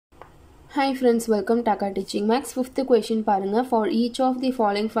Hi friends, welcome to akkasteachingmaths. Fifth question பாருங்க. For each of the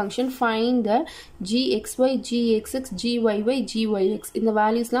following function, find the gxy, gxx, gyy, gyx. இந்த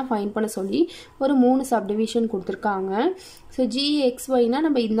valuesலாம் find பண்ண சொல்லி ஒரு 3 subdivision கொடுத்திருக்காங்க. So gxy னா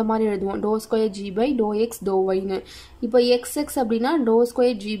நம்ம இந்த மாதிரி எழுதுவோம். dou square g by dou x dou y னு. இப்போ xx அப்படினா dou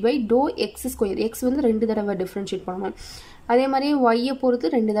square g by dou x square. x வந்து ரெண்டு தடவை differentiate பண்ணணும். அதே மாதிரி y பொறுத்து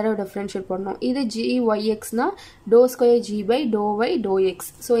ரெண்டு தடவை differentiate பண்ணனும். இது gyx னா dou square g by dou y dou x.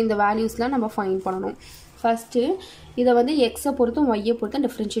 So இந்த valuesலாம் நம்ம find பண்ணனும். First இத வந்து x பொறுத்தும் y பொறுத்தும்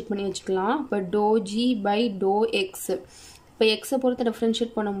differentiate பண்ணி வச்சுக்கலாம். இப்போ dou g by dou x. இப்போ x பொறுத்து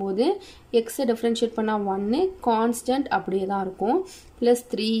differentiate பண்ணும்போது x differentiate பண்ணா 1 constant அப்படியே தான் இருக்கும். plus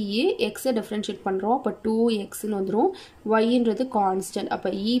 3 x differentiate பண்றோம். அப்ப 2x னு வந்துரும். y ன்றது constant.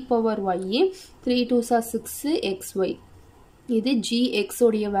 அப்ப e power y 3 2s are 6xy. இது gx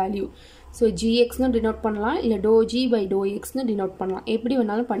உடைய வேல்யூ. So gx னு denote பண்ணலாம் இல்ல dou g by dou x னு denote பண்ணலாம். எப்படி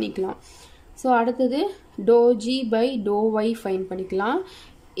வேணாலும் பண்ணிக்கலாம். So அடுத்தது dou g by dou y find பண்ணிக்கலாம்.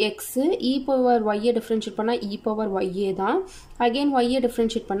 x e power y differentiate பண்ணா e power y தான். Again y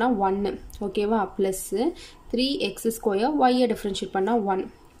differentiate பண்ணா 1. ஓகேவா? plus 3x square y differentiate பண்ணா 1.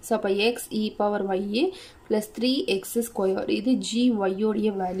 So அப்ப x e power y plus 3x square. இது gy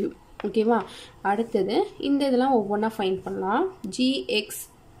உடைய value. ஓகேவா? அடுத்தது இந்த இதெல்லாம் ஒவ்வொண்ணா ஃபைண்ட் பண்ணலாம்.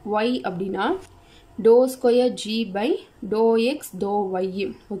 gxy அப்படினா dou square g by dou x dou y.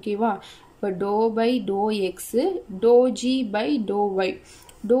 ஓகேவா? இப்போ dou by dou x dou g by dou y.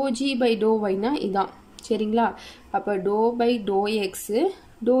 dou g by dou y னா இதான். சரிங்களா? அப்ப dou by dou x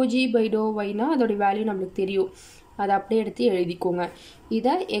dou g by dou y னா அதோட value நமக்கு தெரியும். அதை அப்படியே எடுத்து எழுதிக்கோங்க.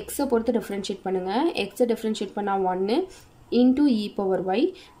 இத x பொறுத்து டிஃபரன்ஷியேட் பண்ணுங்க. x டிஃபரன்ஷியேட் பண்ணா 1 into e power y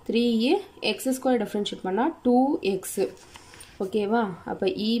 3 x square differentiate பண்ணா 2x. ஓகேவா?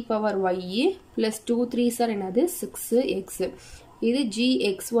 அப்ப e power y plus 2 3s are என்னது 6x. இது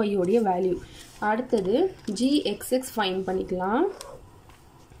gxy உடைய வேல்யூ. அடுத்தது gxx ஃபைண்ட் பண்ணிக்கலாம்.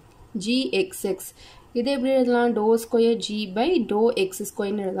 gxx இது எப்படி எழுதலாம்? dou square g by dou x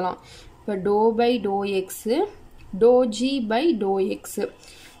square னு எழுதலாம். இப்ப dou by dou x dou g by dou x.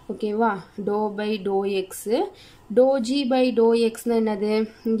 ஓகேவா? dou by dou x dou g by dou x னா என்னது?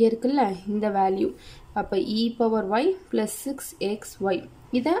 இங்க இருக்குல்ல இந்த வேல்யூ. அப்ப e power y plus 6xy.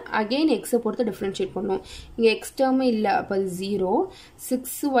 இத again x பொறுத்து differentiate பண்ணனும். இங்க x term இல்ல. அப்ப 0.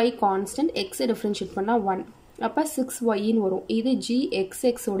 6y constant x differentiate பண்ணா 1. அப்ப 6y னு வரும். இது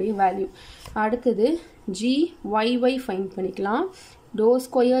gxx உடைய வேல்யூ. அடுத்தது gyy ஃபைண்ட் பண்ணிக்கலாம். dou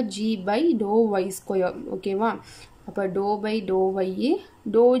square g by dou y square. ஓகேவா? அப்ப dou by dou y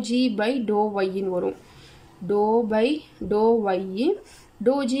dou g by dou y னு வரும். dou by dou y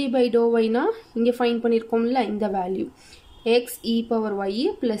dou g by dou y னா இங்க ஃபைண்ட் பண்ணிருக்கோம்ல இந்த value. x e power y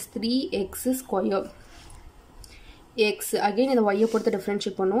plus 3x square. x again இந்த y பொறுத்து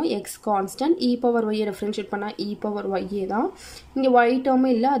differentiate பண்ணும். x constant e power y differentiate பண்ணா e power y தான். இங்க y term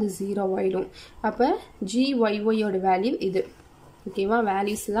இல்ல, அது 0 ஆயிடும். அப்ப gyy ஓட வேல்யூ இது. ஓகேவா?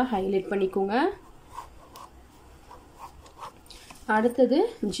 வேல்யூஸ் எல்லாம் ஹைலைட் பண்ணிக்கோங்க. அடுத்தது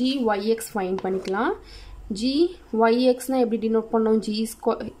gyx ஃபைண்ட் பண்ணிக்கலாம். gyx னா எப்படி டினோட் பண்ணோம்?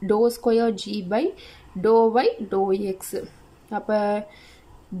 dou square g by dou y dou x. அப்ப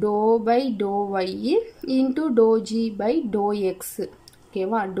dou by dou y into dou g by dou x.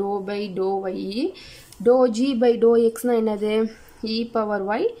 ஓகேவா? dou by dou y dou g by dou x னா என்னது? e power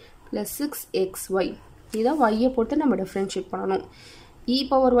y plus 6xy. இத y பொறுத்து நம்ம differentiate பண்ணனும். e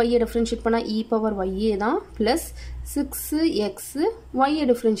power y differentiate பண்ணா e power y தான் plus 6x y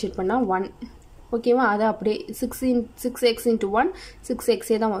differentiate பண்ணா 1. ஓகேவா? அது அப்படியே 6x into 1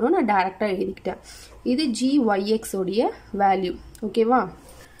 6x தான் வரும். நான் டைரக்டா எழுதிக்கிட்டேன். இது gyx உடைய வேல்யூ. ஓகேவா?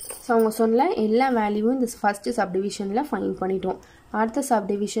 சோ அவங்க சொன்ன எல்லா வேல்யூவும் இந்த ஃபர்ஸ்ட் சப்டிவிஷன்ல ஃபைண்ட் பண்ணிட்டோம். அடுத்த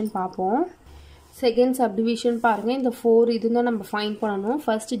சப்டிவிஷன் பாப்போம். செகண்ட் சப்டிவிஷன் பாருங்க. இந்த 4 இதுதான் நம்ம ஃபைண்ட் பண்ணனும்.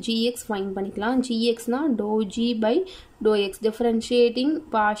 ஃபர்ஸ்ட் gx ஃபைண்ட் பண்ணிக்கலாம். gx னா dou g by dou x differentiating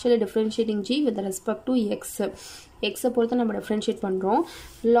partially differentiating g with respect to x. x பொறுத்து நம்ம differentiate பண்றோம்.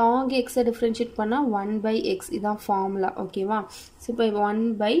 log x differentiate பண்ணா 1 by x இதான் ஃபார்முலா. ஓகேவா? சோ இப்போ 1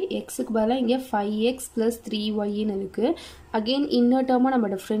 by x க்கு பதிலா இங்க 5x plus 3y ன்னு இருக்கு. again இன்னர் டேர்மை நம்ம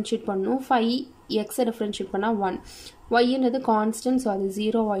differentiate பண்ணனும். 5x differentiate பண்ணா 1. y ன்றது constant, so அது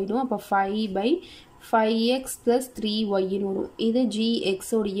 0 ஆயிடும். அப்ப 5 by 5x plus 3y ன்னு வரும். இது gx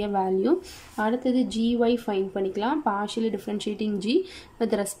உடைய வேல்யூ. அடுத்தது gy ஃபைண்ட் பண்ணிக்கலாம். partially differentiating g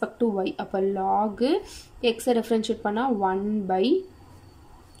with respect to y. அப்ப log x differentiate பண்ணா 1 by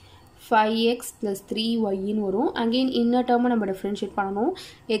 5x plus 3y ன்னு வரும். again இன்னர் டேர்மை நம்ம differentiate பண்ணனும்.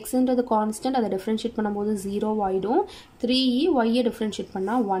 x ன்றது constant, அதை differentiate பண்ணும்போது 0 ஆயிடும். 3y differentiate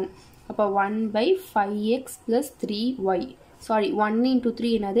பண்ணா 1. அப்ப 1 by 5x plus 3y. Sorry 1 into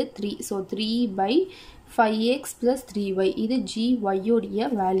 3 என்னது 3 so 3 by 5x plus 3y இது gy உடைய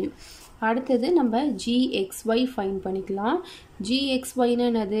வேல்யூ அடுத்தது நம்ம gxy ஃபைண்ட் பண்ணிக்கலாம் gxy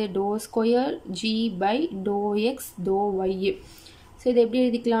என்னது dou square g by dou x dou y so இது எப்படி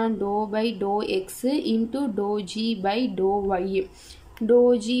எழுதிக்கலாம் dou by dou x into dou g by dou y dou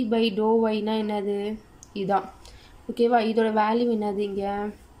g by dou y னா என்னது இதான் ஓகேவா இதோட வேல்யூ என்னது இங்க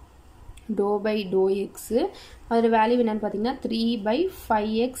dou by dou x அதோட வேல்யூ என்னன்னு பார்த்தீங்கன்னா 3 by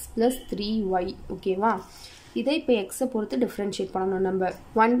 5x plus 3y ஓகேவா இதை இப்போ x பொறுத்து டிஃபரன்ஷியேட் பண்ணணும் நம்ம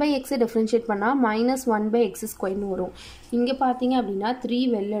 1 by x டிஃபரன்ஷியேட் பண்ணால் minus 1 by x ஸ்கொயர்னு வரும் இங்கே பார்த்தீங்க அப்படின்னா 3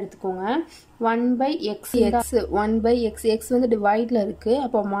 வெளில எடுத்துக்கோங்க 1 by x 1 by x வந்து டிவைடில் இருக்குது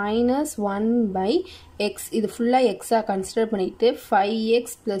அப்போ minus 1 by x இது ஃபுல்லாக எக்ஸாக கன்சிடர் பண்ணிவிட்டு 5x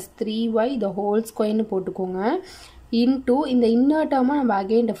plus 3y the whole ஸ்கொயர்னு போட்டுக்கோங்க into இந்த இன்னர் டேர்மை நம்ம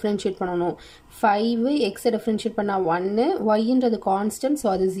அகைன் டிஃபரன்ஷியேட் பண்ணணும் 5 x டிஃபரன்ஷியேட் பண்ணால் 1 yன்றது கான்ஸ்டன்ட் ஸோ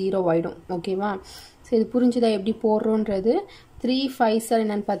அது 0 ஆகிடும் ஓகேவா ஸோ இது புரிஞ்சுதா எப்படி போடுறோன்றது 3 5 சார்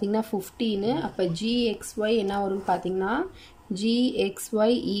என்னன்னு பார்த்தீங்கன்னா 15 அப்போ gxy என்ன வரும்னு பார்த்தீங்கன்னா gxy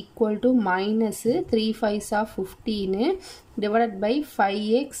equal to minus 3 5 are 15 divided by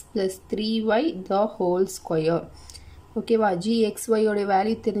 5x plus 3y the whole square ஓகேவா gxy ஓட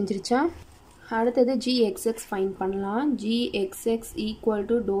வேல்யூ தெரிஞ்சிருச்சா அடுத்தது gxx ஃபைண்ட் பண்ணலாம் gxx equal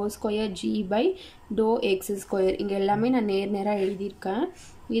to dou square g by dou x square இங்கே எல்லாமே நான் நேராக எழுதியிருக்கேன்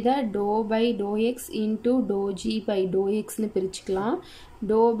இதை dou by dou x into dou g by dou xன்னு பிரிச்சுக்கலாம்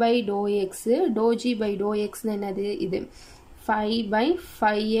dou by dou x dou g by dou xன்னு என்னது இது 5 by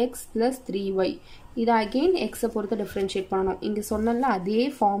 5x plus 3y இதை அகெயின் x பொறுத்து டிஃபரன்ஷியேட் பண்ணணும் இங்கே சொன்னல அதே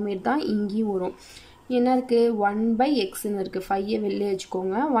ஃபார்மேட் தான் இங்கேயும் வரும் என்ன இருக்குது 1 by xன்னு இருக்குது 5 வெளியே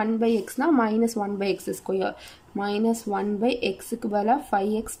வச்சுக்கோங்க 1 by xனா minus 1 by x square minus 1 by xக்கு பதிலாக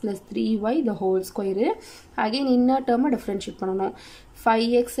 5x plus 3y the whole square again inner டேர்மை டிஃபரன்ஷியேட் பண்ணணும்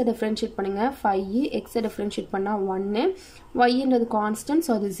 5x டிஃபரன்ஷியேட் பண்ணுங்க 5 x டிஃபரன்ஷியேட் பண்ணால் 1 yன்றது கான்ஸ்டன்ட்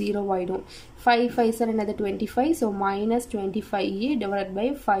ஸோ அது 0 ஆகிடும் 5 5 சார் என்னது 25 so minus 25 divided by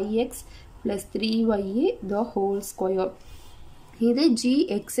 5x plus 3y the whole square இது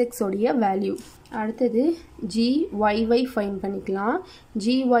gxx உடைய வேல்யூ அடுத்தது gyy ஃபைண்ட் பண்ணிக்கலாம்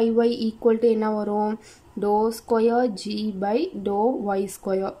gyy equal to என்ன வரும் dou square g by dou y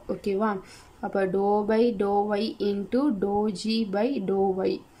square ஓகேவா அப்போ dou by dou y into dou g by dou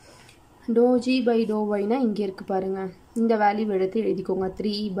y dou g by dou y னா இங்கே இருக்கு பாருங்க இந்த வேல்யூ எடுத்து எழுதிக்கோங்க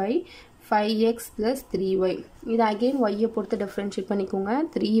 3 by 5x plus 3y இது அகெயின் y பொறுத்து டிஃபரன்ஷியேட் பண்ணிக்கோங்க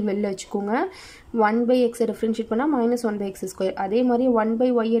 3 வெளில வச்சுக்கோங்க 1 by x டிஃபரன்ஷியேட் பண்ணால் minus 1 by x ஸ்கொயர் அதே மாதிரி 1 by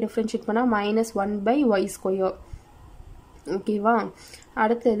y டிஃபரன்ஷியேட் பண்ணால் minus 1 by y ஸ்கொயர் ஓகேவா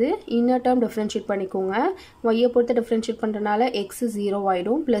அடுத்தது இன்னர் டேர்ம் டிஃபரன்ஷியேட் பண்ணிக்கோங்க y பொறுத்து டிஃபரன்ஷியேட் பண்ணுறதுனால x 0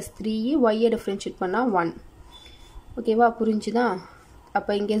 ஆகிடும் ப்ளஸ் 3 y டிஃபரன்ஷியேட் பண்ணால் 1 ஓகேவா புரிஞ்சுதா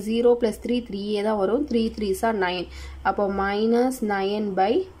அப்போ இங்கே 0 plus 3 3 தான் வரும் 3 3s are 9 அப்போ minus 9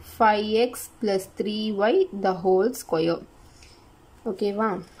 by 5x plus 3y the whole square ஓகேவா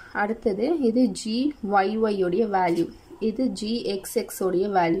அடுத்தது இது gyy உடைய வேல்யூ இது gxx உடைய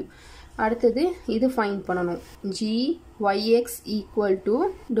வேல்யூ அடுத்தது இது ஃபைண்ட் பண்ணணும் gyx equal to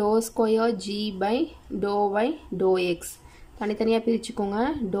dou square g by dou y dou x தனித்தனியாக பிரிச்சுக்கோங்க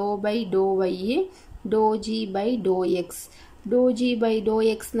dou by dou y dou g by dou x dou g by dou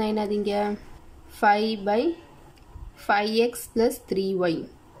x னா என்னதுங்க 5 by 5x plus 3y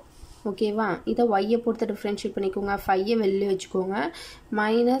ஓகேவா இதை y பொறுத்து differentiate பண்ணிக்கோங்க 5 வெளியே வச்சுக்கோங்க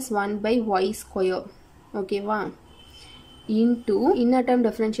minus 1 by y square ஓகேவா into இன்னர் டேர்ம்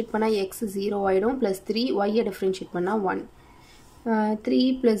டிஃபரன்ஷியேட் பண்ணால் x 0 ஆகிடும் ப்ளஸ் 3 y டிஃபரன்ஷியேட் பண்ணால் 1 3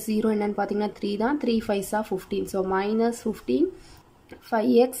 plus 0 என்னன்னு பார்த்தீங்கன்னா 3 தான் 3 5s are 15 so minus 15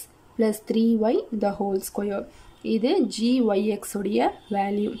 5x plus 3y the whole square இது gyx உடைய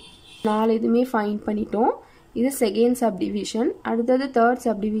வேல்யூ 4 இதுமே ஃபைண்ட் பண்ணிட்டோம் இது செகண்ட் சப்டிவிஷன் அடுத்தது தேர்ட்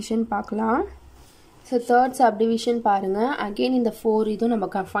சப்டிவிஷன் பார்க்கலாம் ஸோ தேர்ட் சப்டிவிஷன் பாருங்கள் அகெயின் இந்த 4 இதுவும்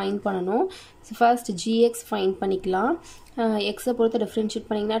நம்ம ஃபைண்ட் பண்ணணும் ஸோ ஃபர்ஸ்ட் gx ஃபைண்ட் பண்ணிக்கலாம் எக்ஸை பொறுத்து டிஃப்ரென்ஷியேட்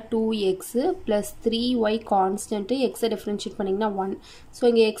பண்ணிங்கன்னா 2x ப்ளஸ் 3y கான்ஸ்டன்ட்டு எக்ஸை டிஃப்ரென்ஷியேட் பண்ணிங்கன்னா 1 ஸோ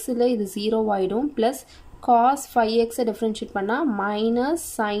இங்கே எக்ஸில் இது 0 ஆகிடும் ப்ளஸ் cos 5xஐ டிஃப்ரென்ஷியேட் பண்ணால் மைனஸ்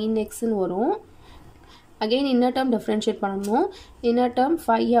sin xன்னு வரும் அகெயின் இன்னர் டேர்ம் டிஃபரன்ஷியேட் பண்ணணும் இன்னர் டேர்ம்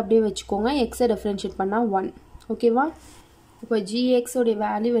 5 அப்படியே வச்சுக்கோங்க எக்ஸை டிஃபரன்ஷியேட் பண்ணால் 1 ஓகேவா இப்போ gx உடைய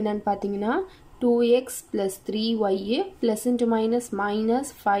வேல்யூ என்னன்னு பார்த்தீங்கன்னா 2x plus 3y plus into minus minus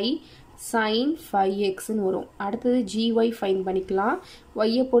 5 sin 5x ன்னு வரும். அடுத்தது gy ஃபைண்ட் பண்ணிக்கலாம்.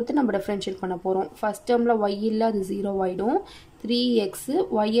 y பொறுத்து நம்ம டிஃபரன்ஷியேட் பண்ண போறோம். ஃபர்ஸ்ட் டேர்ம்ல y இல்ல அது 0 ஆயிடும். 3x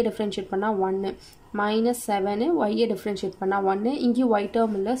y டிஃபரன்ஷியேட் பண்ணா 1 minus 7 y டிஃபரன்ஷியேட் பண்ணா 1 இங்க y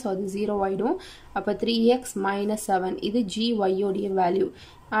டேர்ம் இல்ல சோ அது 0 ஆயிடும். அப்ப 3x minus 7 இது gy உடைய வேல்யூ.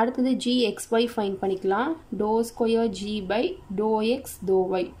 அடுத்தது gxy ஃபைண்ட் பண்ணிக்கலாம். dou square g by dou x dou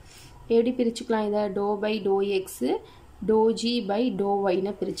y. எப்படி பிரிச்சுக்கலாம் இத dou by dou x dou g by dou y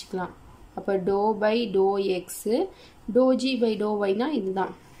னு பிரிச்சுக்கலாம். அப்ப dou by dou x dou g by dou y னா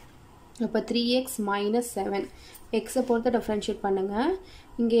இதுதான். அப்ப 3x minus 7 x பொறுத்து டிஃபரன்ஷியேட் பண்ணுங்க.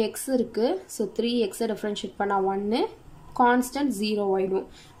 இங்க x இருக்கு. சோ 3x டிஃபரன்ஷியேட் பண்ணா 1 கான்ஸ்டன்ட் 0 ஆயிடும்.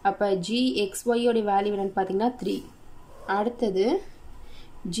 அப்ப gxy உடைய வேல்யூ என்னன்னு பாத்தீங்கன்னா 3. அடுத்தது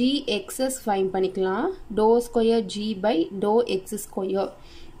gxs ஃபைண்ட் பண்ணிக்கலாம். dou square g by dou x square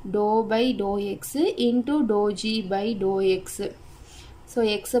dou by dou x into dou g by dou x. So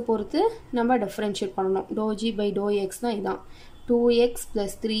x பொறுத்து நம்ம டிஃபரன்ஷியேட் பண்ணனும். dou g by dou x னா இதான். 2x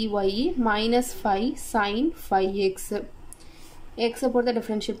plus 3y minus 5 sin 5x. x பொறுத்து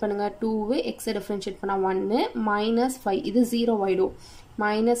differentiate பண்ணுங்க. 2 x differentiate பண்ணா 1 minus 5 இது 0 ஆயிடும்.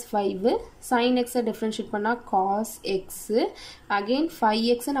 minus 5 sin x டிஃபரன்ஷியேட் பண்ணா cos x. again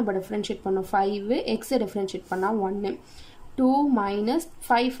 5x நம்ம டிஃபரன்ஷியேட் பண்ணோம். 5 x டிஃபரன்ஷியேட் பண்ணா 1. 2 minus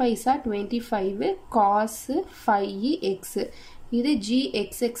 5 5s are 25 cos 5x. இது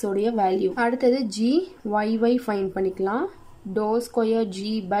gxx உடைய வேல்யூ. அடுத்தது gyy ஃபைண்ட் பண்ணிக்கலாம். dou square g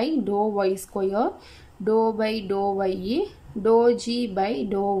by dou y square dou by dou y dou g by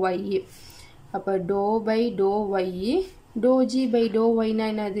dou y. அப்ப dou by dou y dou g by dou y னா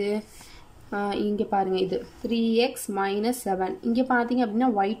என்னது? இங்க பாருங்க இது 3x minus 7. இங்க பாத்தீங்க அப்படின்னா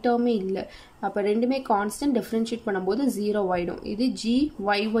y டேர்மே இல்ல. அப்ப ரெண்டுமே கான்ஸ்டன்ட் டிஃபரன்ஷியேட் பண்ணும்போது 0 ஆயிடும். இது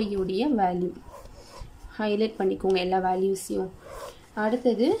gyy உடைய வேல்யூ. ஹைலைட் பண்ணிக்கோங்க எல்லா வேல்யூஸையும்.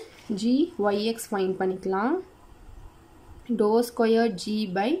 அடுத்தது gyx ஃபைண்ட் பண்ணிக்கலாம். dou square g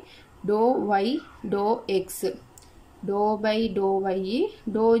by dou y dou x dou by dou y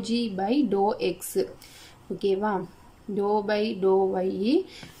dou g by dou x. ஓகேவா? dou by dou y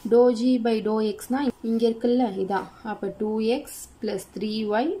dou g by dou x னா இங்க இருக்குல்ல இதான். அப்ப 2x plus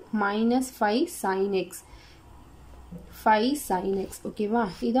 3y minus 5 sin x 5 sin x. ஓகேவா?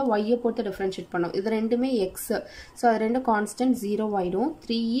 இத y பொறுத்து differentiate பண்ணோம். இது ரெண்டுமே x. சோ அது ரெண்டு கான்ஸ்டன்ட் 0 ஆயிடும்.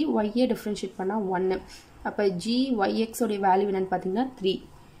 3y டிஃபரன்ஷியேட் பண்ணா 1. அப்ப gyx உடைய வேல்யூ என்னன்னு பாத்தீங்கன்னா 3.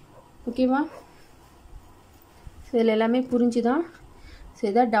 ஓகேவா? சோ இதெல்லாம் எல்லாமே புரிஞ்சுதா? சோ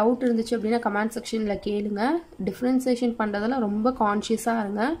ஏதா டவுட் இருந்துச்சு அப்படினா கமெண்ட் செக்ஷன்ல கேளுங்க. டிஃபரன்ஷியேஷன் பண்றதுல ரொம்ப கான்ஷியஸா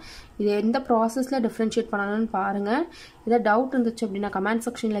இருங்க. இது எந்த processல டிஃபரன்ஷியேட் பண்ணனும்னு பாருங்க. ஏதா டவுட் இருந்துச்சு அப்படினா கமெண்ட்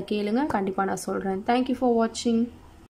செக்ஷன்ல கேளுங்க. கண்டிப்பா நான் சொல்றேன். Thank you for watching.